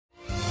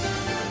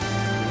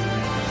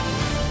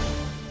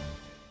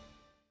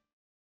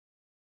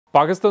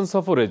পাকিস্তান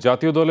সফরে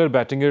জাতীয় দলের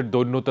ব্যাটিংয়ের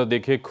দৈন্যতা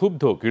দেখে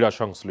ক্ষুব্ধ ক্রীড়া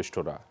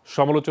সংশ্লিষ্টরা।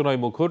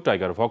 সমালোচনায় মুখর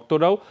টাইগার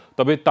ভক্তরাও।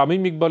 তবে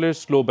তামিম ইকবালের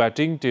স্লো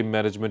ব্যাটিং টিম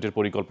ম্যানেজমেন্টের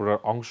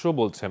পরিকল্পনার অংশ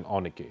বলছেন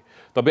অনেকে।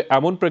 তবে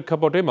এমন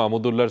প্রেক্ষাপটে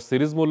মাহমুদুল্লাহর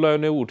সিরিজ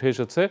মূল্যায়নেও উঠে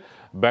এসেছে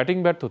ব্যাটিং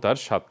ব্যর্থতার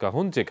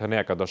সাতকাহন, যেখানে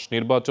একাদশ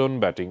নির্বাচন,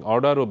 ব্যাটিং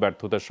অর্ডার ও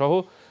ব্যর্থতা সহ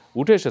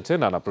উঠে এসেছে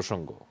নানা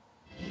প্রসঙ্গ।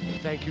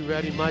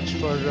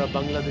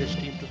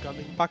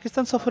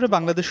 পাকিস্তান সফরে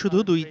বাংলাদেশ শুধু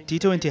 2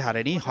 টি-20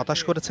 হারেনি, হতাশ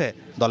করেছে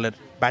দলের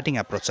ব্যাটিং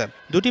অ্যাপ্রোচে।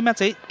 দুটি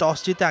ম্যাচেই টস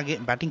জিতে আগে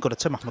ব্যাটিং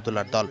করেছে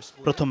মাহমুদুল্লাহর দল।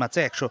 প্রথম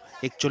ম্যাচে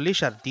 141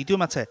 আর দ্বিতীয়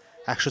ম্যাচে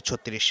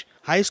 136।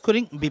 হাই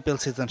স্কোরিং বিপিএল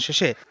সিজন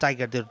শেষে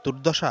টাইগারদের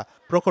দুর্দশা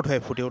প্রকট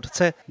হয়ে ফুটে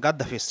উঠেছে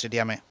গাদ্দাফি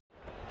স্টেডিয়ামে।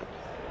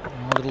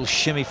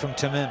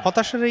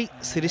 হতাশার এই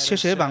সিরিজ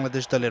শেষে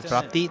বাংলাদেশ দলের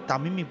প্রাপ্তি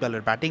তামিম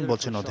ইকবালের ব্যাটিং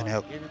বলছেন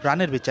অধিনায়ক।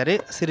 রানের বিচারে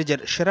সিরিজের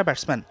সেরা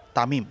ব্যাটসম্যান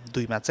তামিম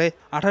 2 ম্যাচে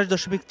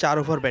 28.4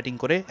 ওভার ব্যাটিং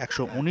করে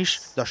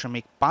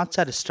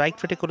 119.54 স্ট্রাইক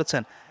রেটে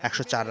করেছেন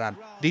 104 রান।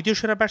 দ্বিতীয়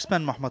সেরা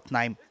ব্যাটসম্যান মোহাম্মদ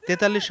নাইম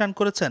 43 রান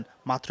করেছেন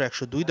মাত্র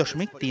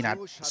 102.38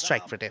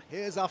 স্ট্রাইক রেটে।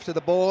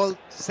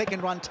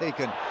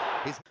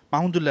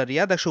 মাহমুদুল্লাহ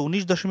রিয়াদ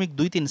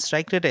 119.23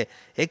 স্ট্রাইক রেটে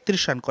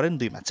 31 রান করেন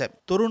 2 ম্যাচে।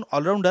 তরুণ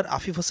অলরাউন্ডার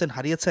আফিফ হোসেন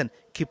হারিয়েছেন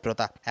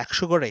ক্ষিপ্রতা,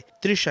 100 গড়ে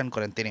 30 রান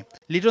করেন তিনি।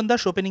 লিটন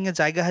দাস ওপেনিংয়ে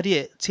জায়গা হারিয়ে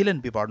ছিলেন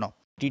বিবর্ণ।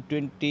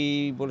 টি-20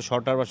 বলে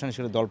শর্টার ভার্সন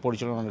সেটা দল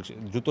পরিচালনা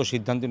দ্রুত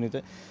সিদ্ধান্ত নিতে,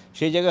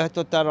 সেই জায়গায়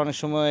হয়তো তার অনেক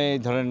সময়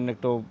ধরেন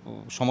একটু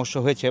সমস্যা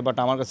হয়েছে, বাট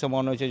আমার কাছে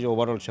মনে হয়েছে যে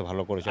ওভারঅল সে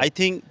ভালো করেছে। আই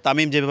থিঙ্ক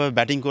তামিম যেভাবে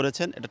ব্যাটিং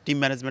করেছেন এটা টিম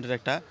ম্যানেজমেন্টের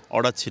একটা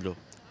অর্ডার ছিল,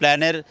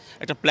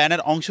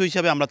 প্ল্যানের অংশ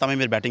হিসাবে আমরা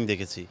তামিমের ব্যাটিং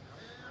দেখেছি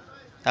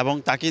এবং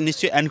তাকে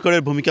নিশ্চয়ই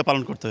অ্যাঙ্করের ভূমিকা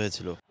পালন করতে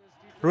হয়েছিল।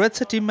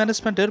 রয়েছে টিম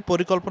ম্যানেজমেন্টের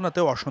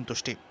পরিকল্পনাতেও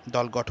অসন্তুষ্টি।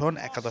 দল গঠন,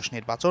 একাদশ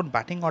নির্বাচন,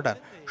 ব্যাটিং অর্ডার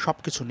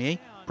সবকিছু নিয়েই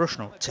প্রশ্ন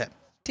উঠছে।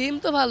 টিম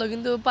তো ভালো,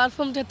 কিন্তু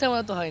পারফর্ম তেমন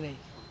তো হয় নাই।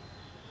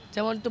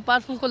 যেমন একটু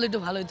পারফর্ম করলে একটু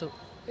ভালোই তো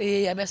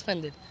এই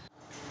ব্যাটসম্যানদের।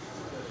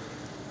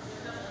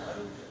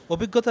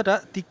 অভিজ্ঞতাটা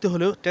তিক্ত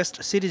হলেও টেস্ট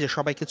সিরিজে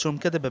সবাইকে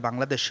চমকে দেবে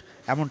বাংলাদেশ,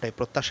 এমনটাই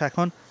প্রত্যাশা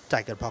এখন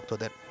টাইগার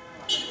ভক্তদের।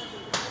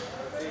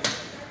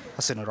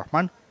 হাসিনুর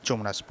রহমান,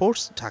 যমুনা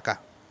স্পোর্টস, ঢাকা।